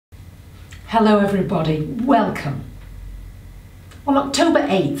Hello everybody, welcome. On October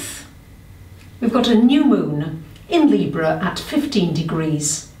 8th, we've got a new moon in Libra at 15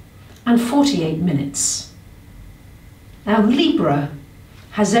 degrees and 48 minutes. Now Libra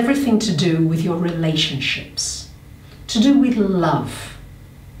has everything to do with your relationships, to do with love,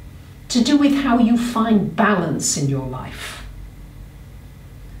 to do with how you find balance in your life.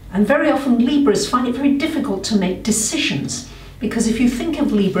 And very often Libras find it very difficult to make decisions, because if you think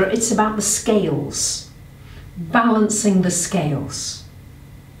of Libra, it's about the scales, balancing the scales.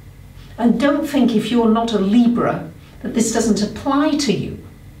 And don't think if you're not a Libra that this doesn't apply to you,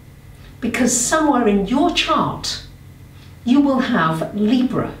 because somewhere in your chart you will have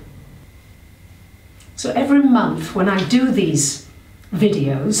Libra. So every month when I do these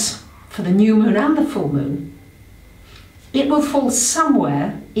videos for the new moon and the full moon, it will fall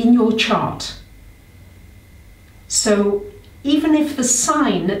somewhere in your chart. So even if the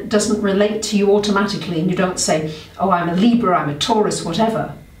sign doesn't relate to you automatically and you don't say, oh, I'm a Libra, I'm a Taurus,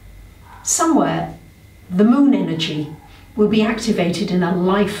 whatever, somewhere the moon energy will be activated in a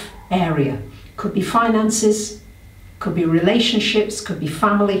life area. Could be finances, could be relationships, could be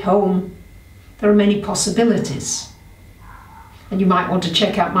family, home. There are many possibilities. And you might want to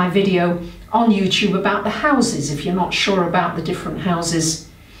check out my video on YouTube about the houses if you're not sure about the different houses.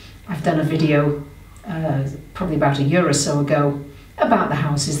 I've done a video probably about a year or so ago about the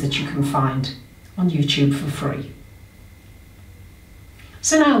houses that you can find on YouTube for free.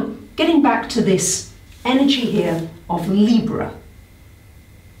 So now, getting back to this energy here of Libra,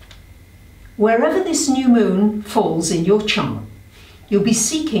 wherever this new moon falls in your chart, you'll be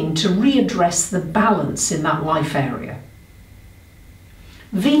seeking to readdress the balance in that life area.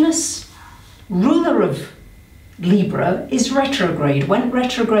 Venus, ruler of Libra, is retrograde. Went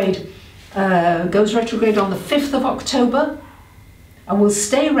retrograde, goes retrograde on the 5th of October and will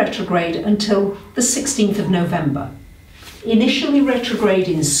stay retrograde until the 16th of November. Initially retrograde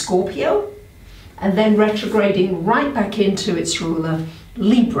in Scorpio and then retrograding right back into its ruler,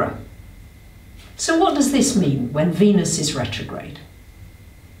 Libra. So what does this mean when Venus is retrograde?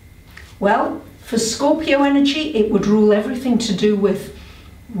 Well, for Scorpio energy, it would rule everything to do with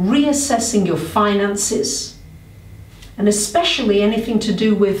reassessing your finances, and especially anything to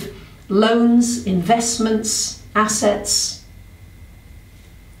do with loans, investments, assets,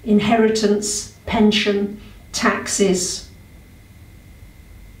 inheritance, pension, taxes,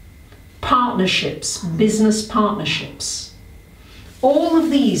 partnerships, business partnerships. All of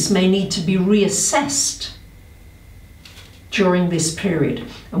these may need to be reassessed during this period.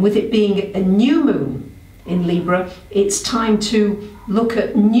 And with it being a new moon in Libra, it's time to look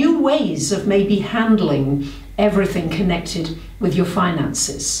at new ways of maybe handling everything connected with your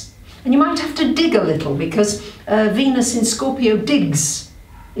finances. And you might have to dig a little, because Venus in Scorpio digs.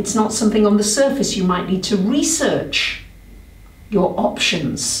 It's not something on the surface. You might need to research your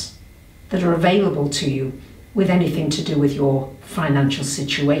options that are available to you with anything to do with your financial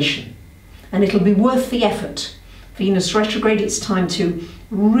situation. And it'll be worth the effort. Venus retrograde, it's time to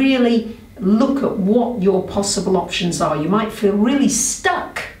really look at what your possible options are. You might feel really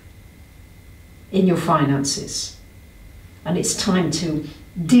stuck in your finances, and it's time to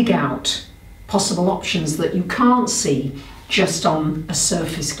dig out possible options that you can't see just on a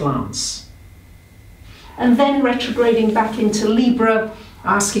surface glance. And then retrograding back into Libra,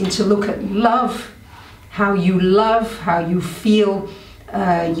 asking to look at love, how you feel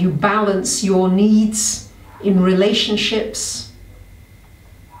you balance your needs in relationships.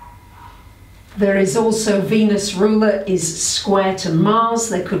 There is also Venus ruler is square to Mars.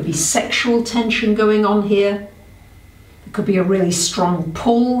 There could be sexual tension going on here. There could be a really strong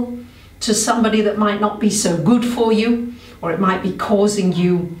pull to somebody that might not be so good for you, or it might be causing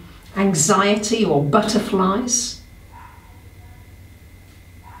you anxiety or butterflies.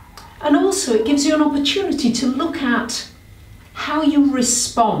 And also it gives you an opportunity to look at how you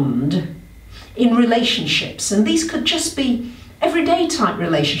respond in relationships. And these could just be everyday type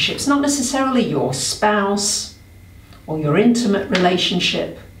relationships, not necessarily your spouse or your intimate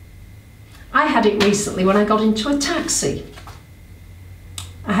relationship. I had it recently when I got into a taxi.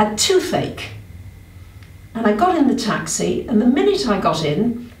 I had toothache, and I got in the taxi, and the minute I got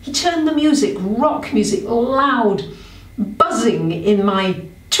in, he turned the music, rock music, loud, buzzing in my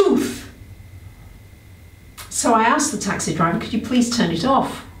tooth. So I asked the taxi driver, could you please turn it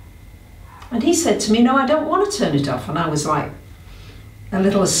off? And he said to me, no, I don't want to turn it off. And I was like a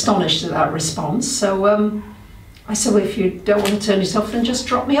little astonished at that response. So I said, well, if you don't want to turn it off, then just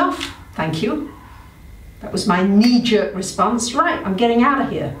drop me off. Thank you. That was my knee-jerk response. Right, I'm getting out of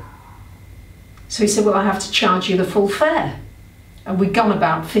here. So he said, well, I have to charge you the full fare. and we'd gone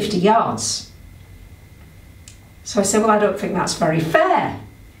about 50 yards. So I said, well, I don't think that's very fair.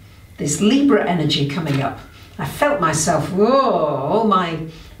 This Libra energy coming up. I felt myself, whoa, all my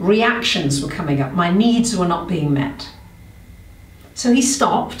reactions were coming up. My needs were not being met. So he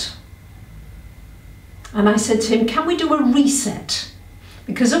stopped, and I said to him, can we do a reset?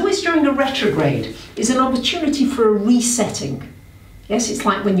 Because always during a retrograde is an opportunity for a resetting. Yes, it's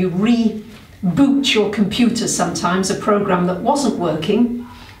like when you reboot your computer sometimes, a program that wasn't working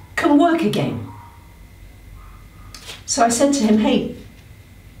can work again. So I said to him, hey,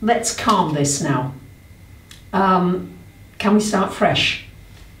 let's calm this now. Can we start fresh?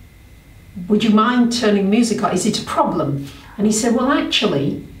 Would you mind turning music on? Is it a problem? And he said, well,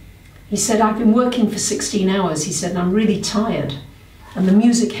 actually, he said, I've been working for 16 hours. He said, I'm really tired, and the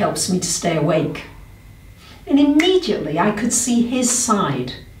music helps me to stay awake. And immediately I could see his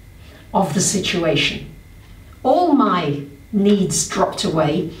side of the situation. All my needs dropped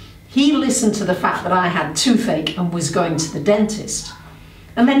away. He listened to the fact that I had toothache and was going to the dentist.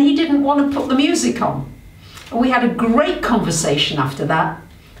 And then he didn't want to put the music on. And we had a great conversation after that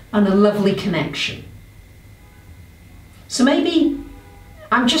and a lovely connection. So maybe,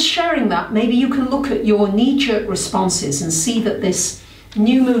 I'm just sharing that, maybe you can look at your knee-jerk responses and see that this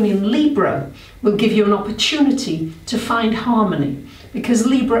new moon in Libra will give you an opportunity to find harmony. Because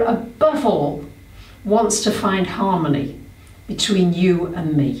Libra, above all, wants to find harmony between you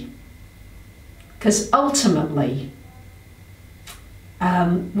and me. Because ultimately,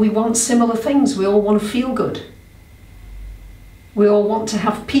 we want similar things. We all want to feel good. We all want to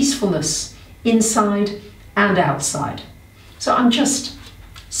have peacefulness inside and outside. So I'm just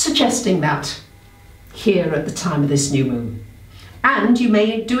suggesting that here at the time of this new moon. And you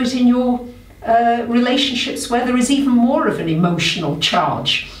may do it in your relationships where there is even more of an emotional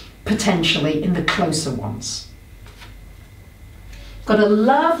charge, potentially in the closer ones. Got a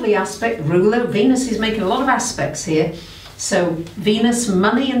lovely aspect, ruler. Venus is making a lot of aspects here. So Venus,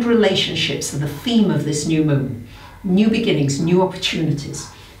 money and relationships are the theme of this new moon. New beginnings, new opportunities.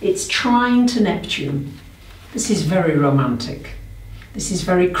 It's trine to Neptune. This is very romantic. This is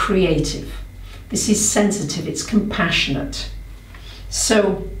very creative. This is sensitive, it's compassionate.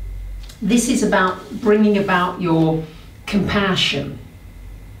 So this is about bringing about your compassion.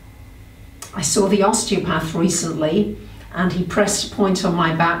 I saw the osteopath recently and he pressed a point on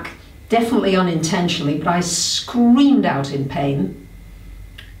my back, definitely unintentionally, but I screamed out in pain.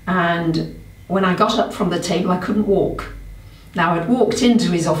 And when I got up from the table, I couldn't walk. Now, I'd walked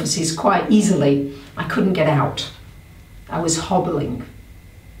into his offices quite easily. I couldn't get out. I was hobbling.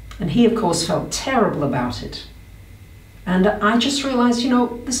 And he, of course, felt terrible about it. And I just realized, you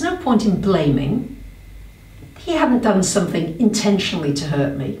know, there's no point in blaming. He hadn't done something intentionally to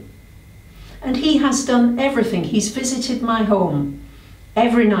hurt me. And he has done everything. He's visited my home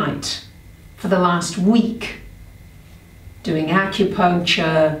every night for the last week, doing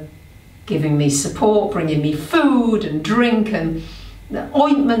acupuncture, giving me support, bringing me food and drink and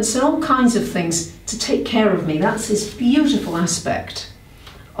ointments and all kinds of things to take care of me. That's this beautiful aspect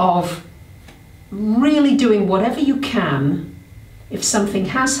of really doing whatever you can if something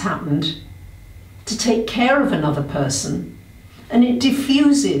has happened to take care of another person, and it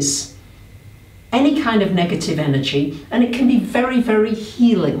diffuses any kind of negative energy, and it can be very, very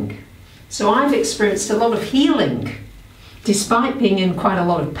healing. So I've experienced a lot of healing despite being in quite a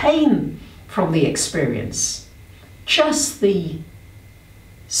lot of pain from the experience. Just the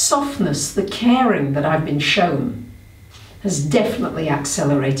softness, the caring that I've been shown has definitely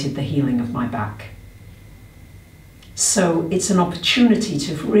accelerated the healing of my back. So it's an opportunity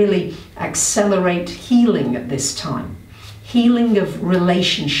to really accelerate healing at this time. Healing of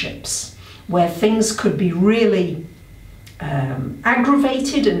relationships, where things could be really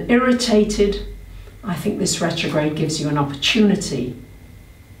aggravated and irritated. I think this retrograde gives you an opportunity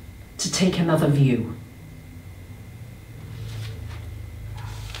to take another view.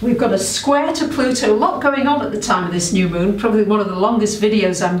 We've got a square to Pluto, a lot going on at the time of this new moon, probably one of the longest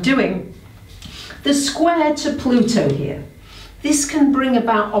videos I'm doing. The square to Pluto here. This can bring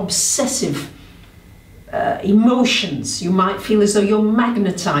about obsessive emotions. You might feel as though you're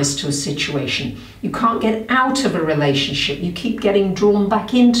magnetized to a situation. You can't get out of a relationship. You keep getting drawn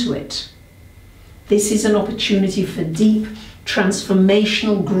back into it. This is an opportunity for deep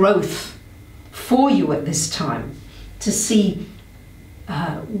transformational growth for you at this time, to see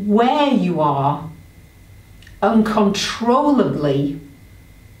where you are uncontrollably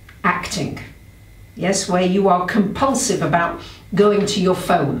acting. Yes, where you are compulsive about going to your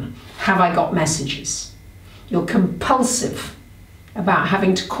phone. Have I got messages? You're compulsive about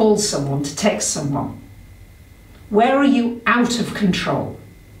having to call someone, to text someone. Where are you out of control?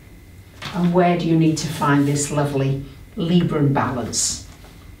 And where do you need to find this lovely Libran balance?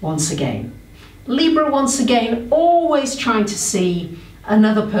 Once again, Libra, once again, always trying to see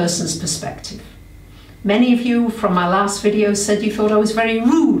another person's perspective. Many of you from my last video said you thought I was very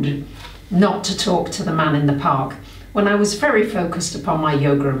rude not to talk to the man in the park when I was very focused upon my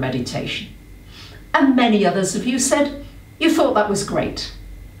yoga and meditation. And many others of you said you thought that was great.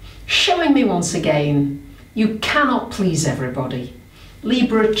 Showing me once again, you cannot please everybody.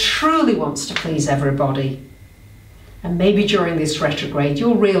 Libra truly wants to please everybody. And maybe during this retrograde,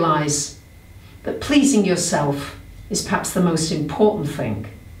 you'll realize that pleasing yourself is perhaps the most important thing,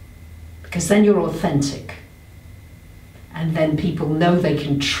 because then you're authentic. And then people know they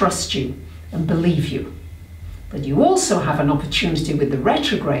can trust you and believe you. But you also have an opportunity with the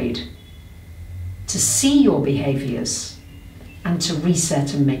retrograde to see your behaviors and to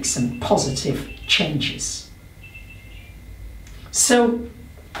reset and make some positive changes. So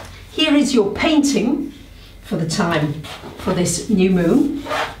here is your painting for the time for this new moon.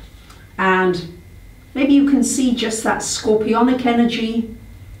 And maybe you can see just that scorpionic energy,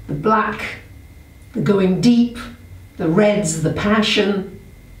 the black, the going deep, the reds, the passion,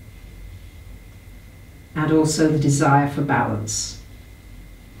 and also the desire for balance.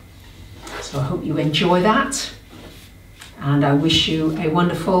 So I hope you enjoy that, and I wish you a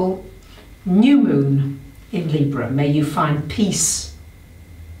wonderful new moon in Libra. May you find peace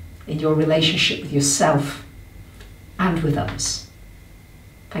in your relationship with yourself and with others.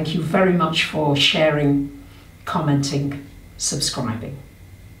 Thank you very much for sharing, commenting, subscribing,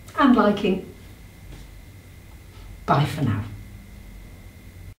 and liking. Bye for now.